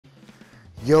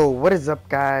Yo, what is up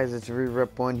guys? It's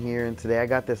Rep1 here, and today I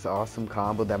got this awesome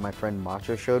combo that my friend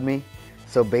Macho showed me.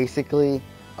 So basically,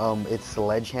 it's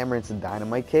Sledgehammer, it's a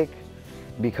dynamite kick,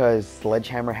 because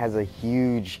Sledgehammer has a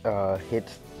huge hit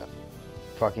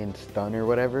fucking stun or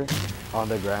whatever on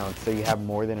the ground. So you have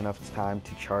more than enough time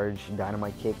to charge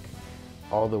dynamite kick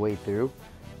all the way through.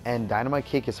 And dynamite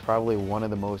kick is probably one of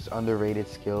the most underrated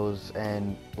skills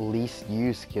and least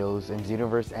used skills in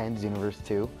Xenoverse and Xenoverse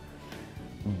 2.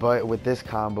 But with this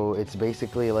combo, it's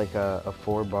basically like a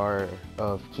 4-bar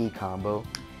of key combo,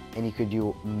 and you could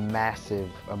do massive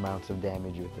amounts of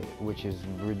damage with it, which is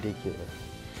ridiculous.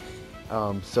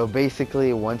 So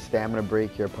basically, one stamina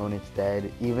break, your opponent's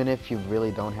dead. Even if you really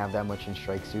don't have that much in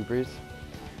strike supers,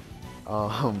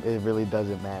 it really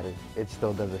doesn't matter. It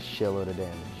still does a shitload of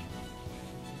damage.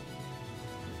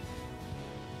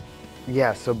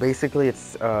 Yeah, so basically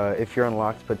it's if you're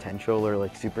unlocked potential or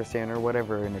like Super Saiyan or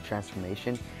whatever in a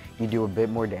transformation, you do a bit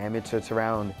more damage, so it's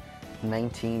around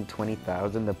 19,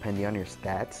 20,000 depending on your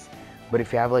stats. But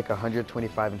if you have like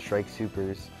 125 in strike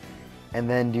supers, and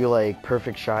then do like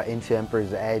perfect shot into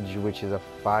Emperor's Edge, which is a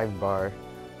 5-bar,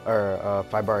 or a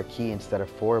 5-bar key instead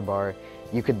of 4-bar,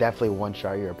 you could definitely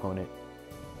one-shot your opponent.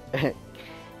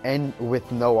 And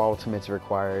with no ultimates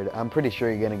required. I'm pretty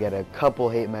sure you're gonna get a couple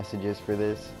hate messages for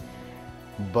this,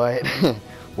 but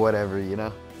whatever, you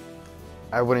know.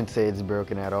 I wouldn't say it's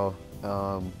broken at all.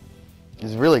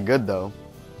 It's really good though.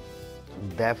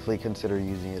 Definitely consider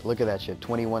using it. Look at that shit,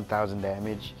 21,000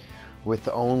 damage with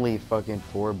only fucking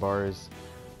 4 bars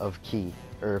of key,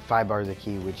 or 5 bars of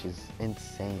key, which is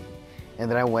insane.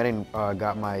 And then I went and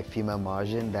got my female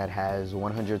Majin that has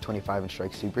 125 in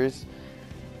strike supers,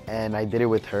 and I did it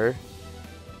with her,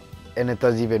 and it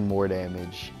does even more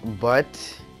damage.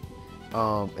 But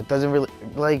it doesn't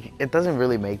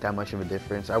really make that much of a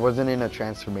difference. I wasn't in a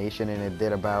transformation, and it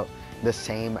did about the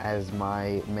same as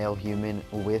my male human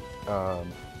with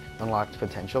unlocked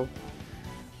potential.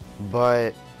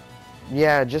 But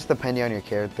yeah, just depending on your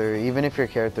character. Even if your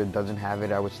character doesn't have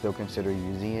it, I would still consider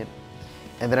using it.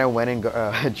 And then I went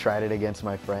and tried it against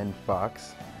my friend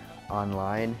Fox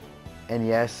online, and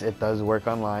yes, it does work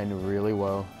online really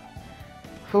well.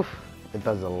 Whew, it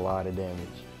does a lot of damage.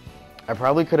 I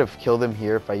probably could have killed him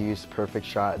here if I used Perfect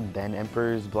Shot, then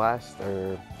Emperor's Blast,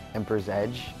 or Emperor's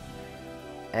Edge.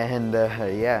 And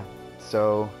yeah,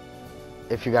 so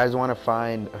if you guys want to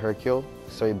find Hercule,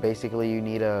 so basically you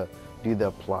need to do the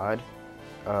applaud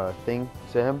thing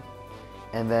to him,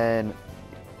 and then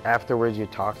afterwards you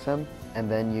talk to him, and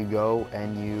then you go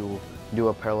and you do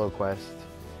a parallel quest,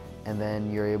 and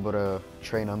then you're able to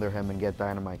train under him and get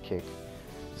dynamite kick.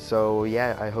 So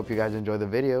yeah, I hope you guys enjoy the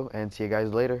video, and see you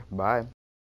guys later. Bye.